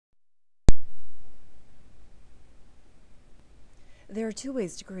There are two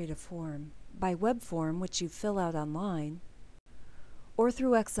ways to create a form: by Webform, which you fill out online, or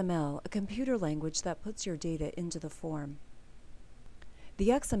through XML, a computer language that puts your data into the form. The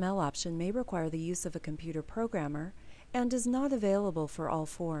XML option may require the use of a computer programmer and is not available for all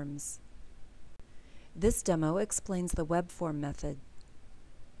forms. This demo explains the Webform method.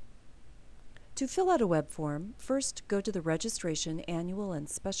 To fill out a web form, first go to the Registration Annual and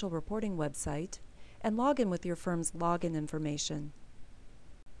Special Reporting website and log in with your firm's login information.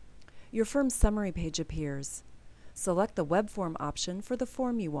 Your firm's summary page appears. Select the Webform option for the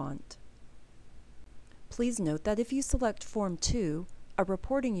form you want. Please note that if you select Form 2, a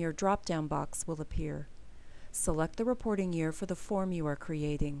reporting year drop-down box will appear. Select the reporting year for the form you are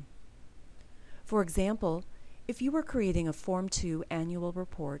creating. For example, if you were creating a Form 2 annual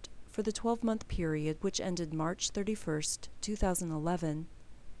report for the 12-month period which ended March 31st, 2011,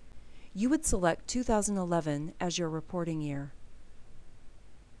 you would select 2011 as your reporting year.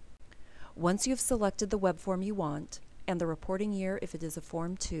 Once you have selected the web form you want and the reporting year if it is a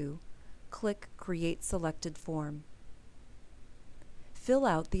Form 2, click Create Selected Form. Fill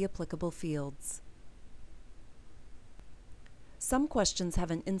out the applicable fields. Some questions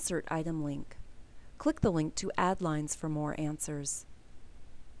have an Insert Item link. Click the link to add lines for more answers.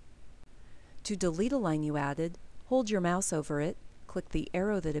 To delete a line you added, hold your mouse over it, click the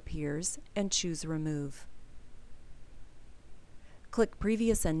arrow that appears, and choose Remove. Click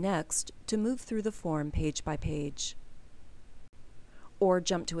Previous and Next to move through the form page by page. Or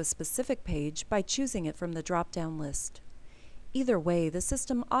jump to a specific page by choosing it from the drop-down list. Either way, the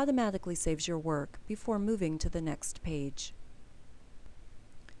system automatically saves your work before moving to the next page.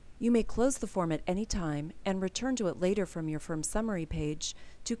 You may close the form at any time and return to it later from your firm summary page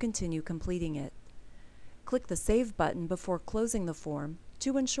to continue completing it. Click the Save button before closing the form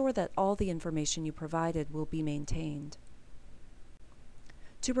to ensure that all the information you provided will be maintained.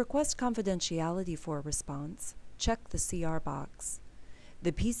 To request confidentiality for a response, check the CR box.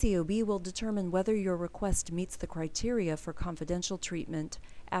 The PCAOB will determine whether your request meets the criteria for confidential treatment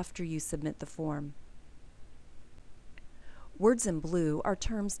after you submit the form. Words in blue are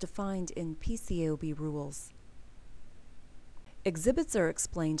terms defined in PCAOB rules. Exhibits are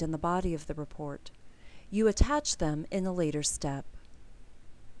explained in the body of the report. You attach them in a later step.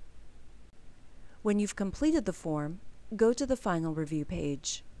 When you've completed the form, go to the final review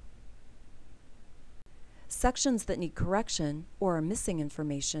page. Sections that need correction or are missing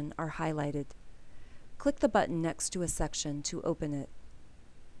information are highlighted. Click the button next to a section to open it.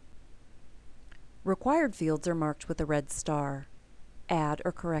 Required fields are marked with a red star. Add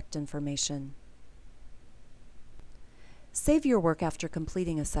or correct information. Save your work after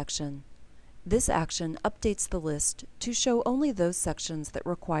completing a section. This action updates the list to show only those sections that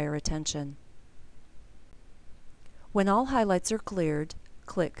require attention. When all highlights are cleared,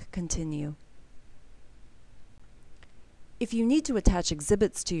 click Continue. If you need to attach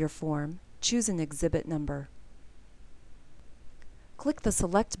exhibits to your form, choose an exhibit number. Click the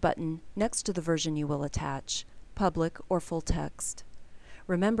Select button next to the version you will attach, public or full text.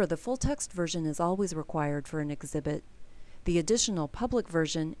 Remember, the full text version is always required for an exhibit. The additional public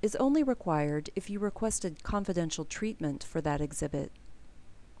version is only required if you requested confidential treatment for that exhibit.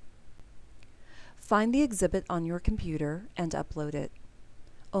 Find the exhibit on your computer and upload it.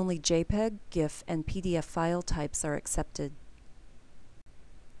 Only JPEG, GIF, and PDF file types are accepted.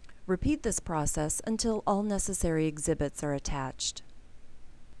 Repeat this process until all necessary exhibits are attached.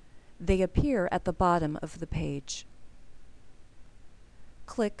 They appear at the bottom of the page.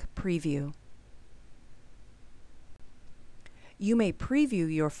 Click Preview. You may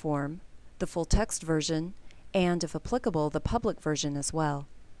preview your form, the full text version, and, if applicable, the public version as well.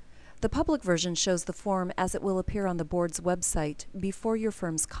 The public version shows the form as it will appear on the board's website before your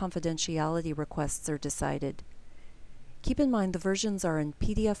firm's confidentiality requests are decided. Keep in mind the versions are in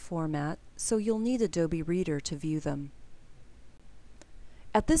PDF format, so you'll need Adobe Reader to view them.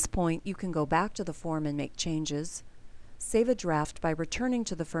 At this point, you can go back to the form and make changes, save a draft by returning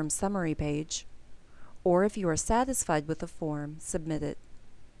to the firm's summary page, or if you are satisfied with the form, submit it.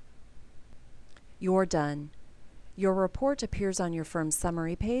 You're done. Your report appears on your firm's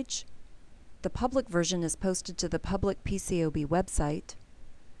summary page, the public version is posted to the public PCAOB website,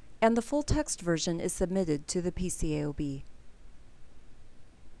 and the full text version is submitted to the PCAOB.